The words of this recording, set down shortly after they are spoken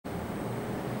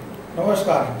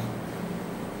नमस्कार,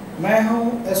 मैं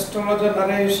हूं एस्ट्रोलॉजर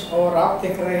नरेश और आप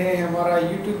देख रहे हैं हमारा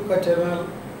यूट्यूब का चैनल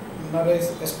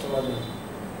नरेश एस्ट्रोलॉजर।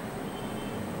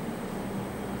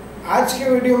 आज के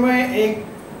वीडियो में एक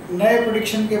नए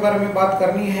प्रेडिक्शन के बारे में बात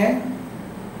करनी है।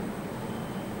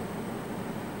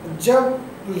 जब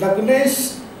लग्नेश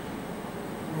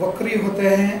वक्री होते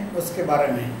हैं उसके बारे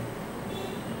में।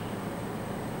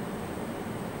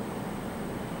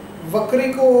 वक्री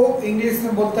को इंग्लिश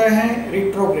में बोलते हैं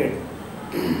रिट्रोग्रेड।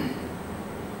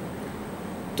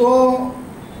 तो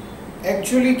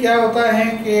एक्चुअली क्या होता है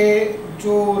कि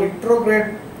जो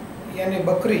रिट्रोग्रेड यानी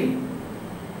बकरी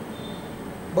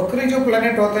जो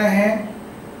प्लैनेट होते हैं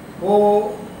वो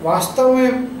वास्तव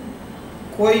में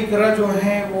कोई ग्रह जो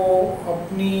है वो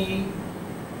अपनी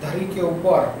धरी के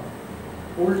ऊपर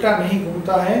उल्टा नहीं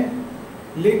घूमता है,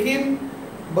 लेकिन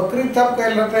बकरी तब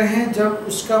कहलाते हैं जब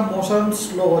उसका मोशन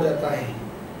स्लो हो जाता है।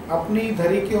 अपनी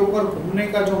धरी के ऊपर घूमने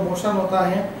का जो मोशन होता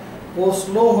है वो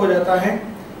स्लो हो जाता है,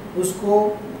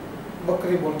 उसको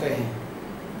बकरी बोलते हैं।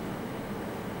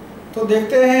 तो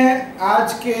देखते हैं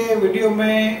आज के वीडियो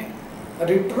में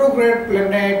रिट्रोग्रेड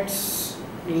प्लैनेट्स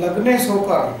लग्नेश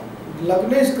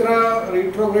ग्रह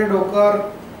रिट्रोग्रेड होकर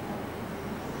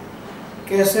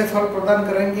कैसे फल प्रदान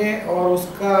करेंगे और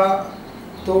उसका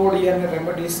तोड़ यानी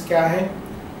रेमेडीज क्या है,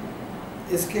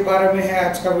 इसके बारे में है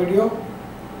आज का वीडियो।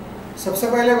 सबसे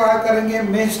पहले बात करेंगे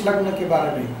मेष लग्न के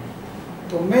बारे में।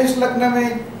 तो मेष लग्न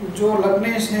में जो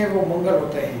लग्नेश है वो मंगल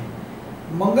होते हैं।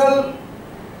 मंगल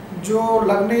जो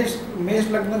मेष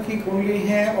लग्न की कुंडली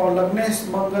है और लग्नेश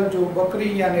मंगल जो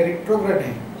बकरी यानी रिट्रोग्रेड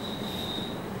है,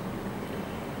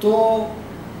 तो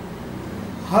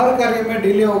हर कार्य में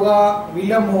डिले होगा,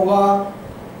 विलंब होगा।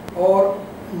 और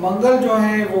मंगल जो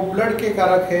है वो ब्लड के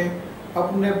कारक है।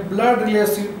 अपने ब्लड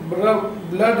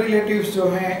रिलेटिव्स जो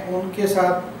हैं उनके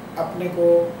साथ अपने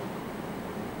को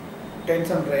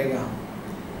टेंशन रहेगा।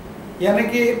 यानी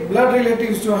कि ब्लड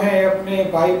रिलेटिव्स जो हैं अपने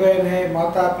भाई बहन हैं,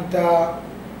 माता पिता,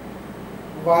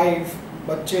 वाइफ,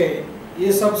 बच्चे,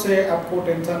 ये सब से आपको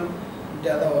टेंशन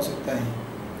ज़्यादा हो सकता है।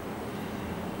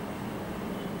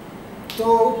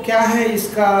 तो क्या है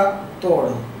इसका तोड़?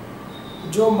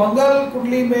 जो मंगल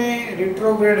कुंडली में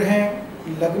रिट्रोग्रेड हैं,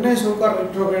 लग्नेश होकर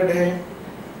रिट्रोग्रेड है,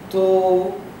 तो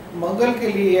मंगल के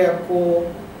लिए आपको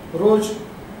रोज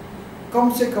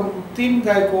कम से कम 3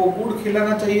 गाय को गुड़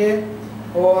खिलाना चाहिए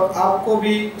और आपको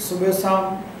भी सुबह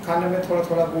शाम खाने में थोड़ा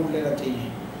थोड़ा गुड़ लेना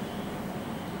चाहिए।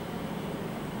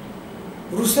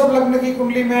 वृषभ लग्न की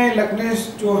कुंडली में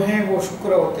लग्नेश जो हैं वो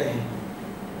शुक्र होते हैं।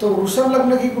 तो वृषभ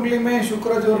लग्न की कुंडली में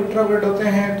शुक्र जो रिट्रोग्रेड होते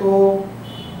हैं, तो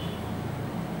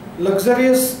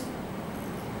लग्जरियस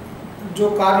जो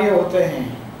कार्य होते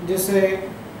हैं, जैसे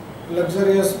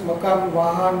लग्जरियस मकान,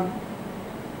 वाहन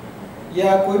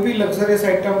या कोई भी लग्जरियस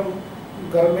आइटम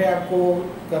घर में आपको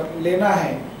लेना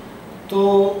है, तो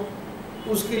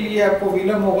उसके लिए आपको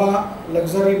विलंब होगा,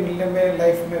 लग्जरी मिलने में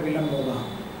लाइफ में विलंब होगा।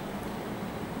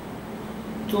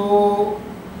 तो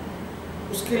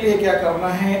उसके लिए क्या करना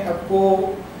है, आपको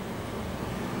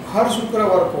हर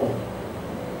शुक्रवार को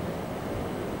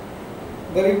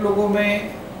गरीब लोगों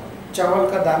में चावल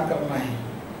का दान करना है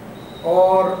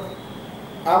और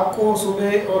आपको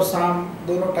सुबह और शाम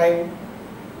दोनों टाइम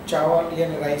चावल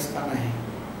यानी राइस खाना है।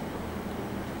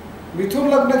 मिथुन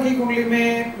लग्न की कुंडली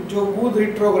में जो बुध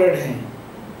रिट्रोग्रेड है,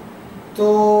 तो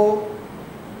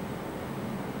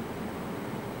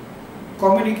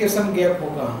कम्युनिकेशन गैप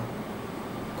होगा,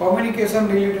 कम्युनिकेशन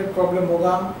रिलेटेड प्रॉब्लम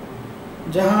होगा।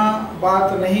 जहाँ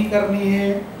बात नहीं करनी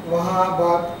है वहाँ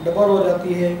बात डबल हो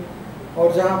जाती है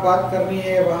और जहाँ बात करनी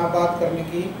है वहाँ बात करने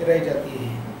की रह जाती है।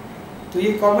 तो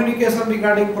ये कम्युनिकेशन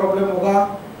रिगार्डिंग प्रॉब्लम होगा,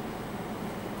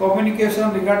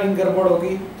 कम्युनिकेशन रिगार्डिंग गड़बड़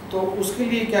होगी। तो उसके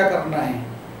लिए क्या करना है,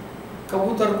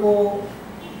 कबूतर को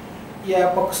या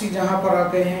पक्षी जहाँ पर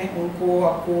आते हैं उनको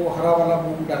आपको हरा वाला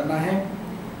मूंग डालना है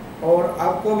और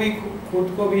आपको भी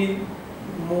खुद को भी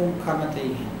मूंग खाना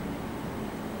चाहिए।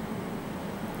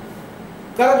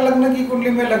 कर्क लग्न की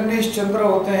कुंडली में लग्नेश चंद्र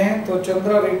होते हैं, तो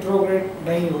चंद्र रिट्रोग्रेड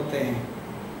नहीं होते हैं।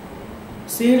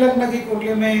 सिंह लग्न की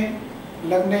कुंडली में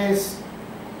लग्नेश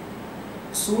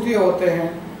सूर्य होते हैं,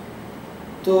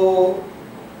 तो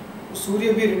सूर्य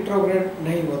भी रिट्रोग्रेड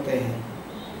नहीं होते हैं।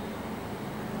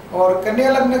 और कन्या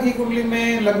लग्न की कुंडली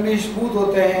में लग्नेश बुध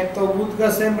होते हैं, तो बुध का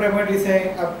सेम रेमेडीज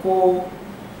है। आपको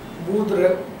बुध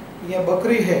या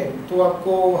बकरी है तो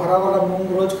आपको हरा वाला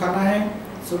मूंग रोज खाना है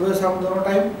सुबह शाम दोनों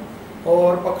टाइम।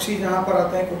 और पक्षी जहाँ पर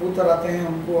आते हैं, कबूतर आते हैं,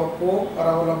 उनको आपको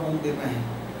हरा वाला मूंग देना है।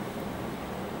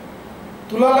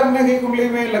 तुला लग्न की कुंडली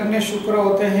में लग्नेश शुक्र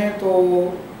होते हैं,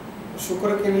 तो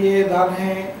शुक्र के लिए दान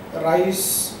है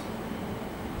राइस,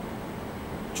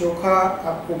 चोखा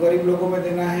आपको गरीब लोगों में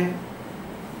देना है।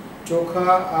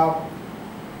 चोखा, आप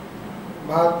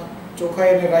भात चोखा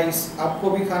यानी राइस आपको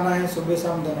भी खाना है सुबह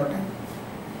शाम दोनों टाइम।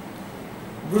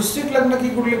 वृश्चिक लग्न की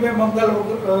कुंडली में मंगल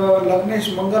लग्नेश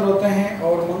मंगल होते हैं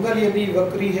और मंगल यदि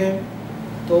वक्री है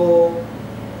तो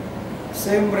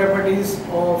सेम रेमेडीज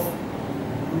ऑफ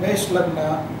मेष लग्न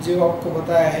जो आपको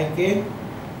बताया है कि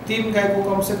 3 गाय को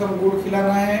कम से कम गुड़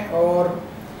खिलाना है और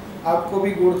आपको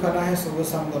भी गुड़ खाना है सुबह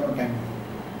शाम दोनों टाइम।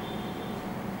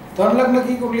 धन लग्न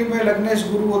की कुंडली में लग्नेश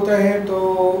गुरु होते हैं तो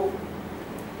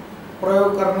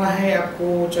प्रयोग करना है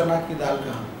आपको चना की दाल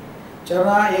का।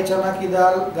 चना की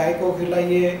दाल गाय को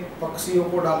खिलाइए, पक्षियों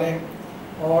को डालें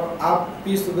और आप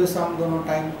भी सुबह शाम दोनों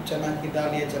टाइम चना की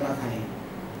दाल या चना खाएं।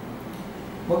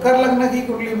 मकर लग्न की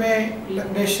कुंडली में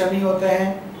लग्नेश शनि होते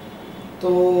हैं तो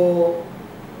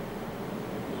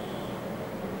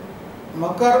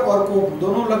मकर और कुंभ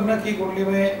दोनों लग्न की कुंडली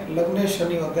में लग्नेश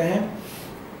शनि होते हैं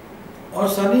और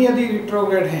शनि यदि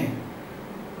रिट्रोग्रेड हैं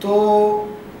तो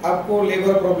आपको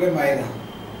लेबर प्रॉब्लम आएगा।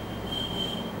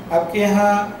 आपके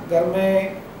यहाँ घर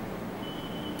में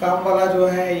काम वाला जो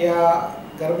है या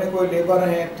घर में कोई लेबर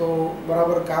है तो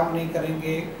बराबर काम नहीं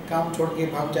करेंगे, काम छोड़ के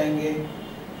भाग जाएंगे।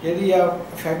 यदि आप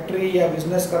फैक्ट्री या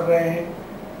बिजनेस कर रहे हैं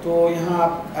तो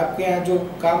यहाँ आपके यहाँ जो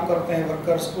काम करते हैं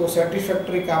वर्कर्स वो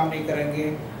सेटिस्फैक्ट्री काम नहीं करेंगे,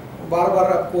 बार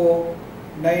बार आपको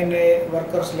नए नए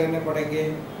वर्कर्स लेने पड़ेंगे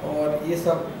और ये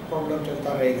सब प्रॉब्लम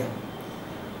चलता रहेगा।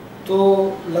 तो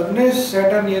लग्नेश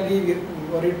सैटर्न यदि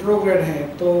रिट्रोग्रेड है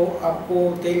तो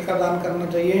आपको तेल का दान करना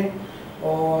चाहिए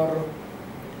और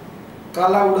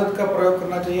काला उड़द का प्रयोग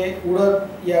करना चाहिए। उड़द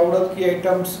या उड़द की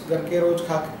आइटम्स घर के रोज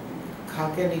खा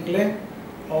के निकलें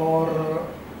और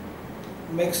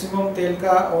मैक्सिमम तेल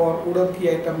का और उड़द की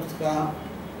आइटम्स का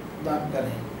दान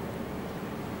करें।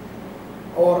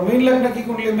 और मीन लग्न की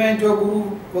कुंडली में जो गुरु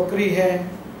वक्री है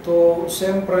तो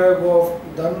सेम प्रयोग ऑफ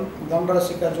धन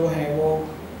राशि का जो है वो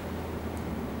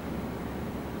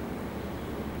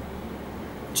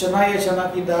चना या चना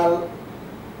की दाल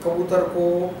कबूतर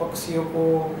को, पक्षियों को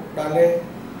डाले।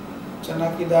 चना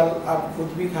की दाल आप खुद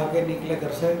भी खा के निकले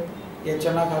घर से या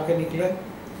चना खा के निकले।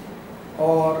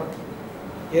 और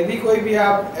यदि कोई भी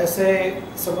आप ऐसे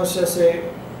समस्या से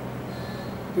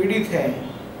पीड़ित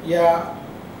हैं या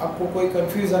आपको कोई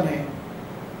कन्फ्यूज़न है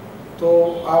तो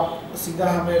आप सीधा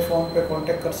हमें फ़ोन पे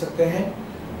कांटेक्ट कर सकते हैं।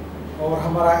 और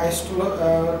हमारा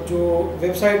जो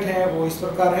वेबसाइट है वो इस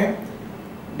प्रकार है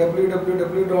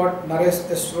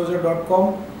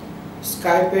www.nareshastrologer.com।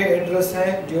 स्काई पे एड्रेस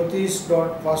है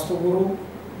ज्योतिष.वास्तुगुरु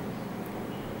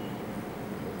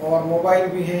और मोबाइल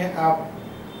भी है, आप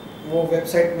वो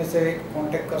वेबसाइट में से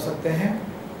कांटेक्ट कर सकते हैं।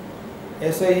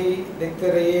 ऐसे ही देखते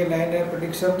रहिए नए नए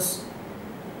प्रेडिक्शंस।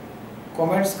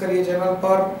 कमेंट्स करिए चैनल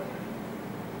पर,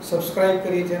 सब्सक्राइब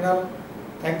करिए channel.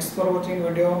 Thanks for watching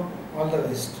video. All the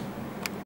best.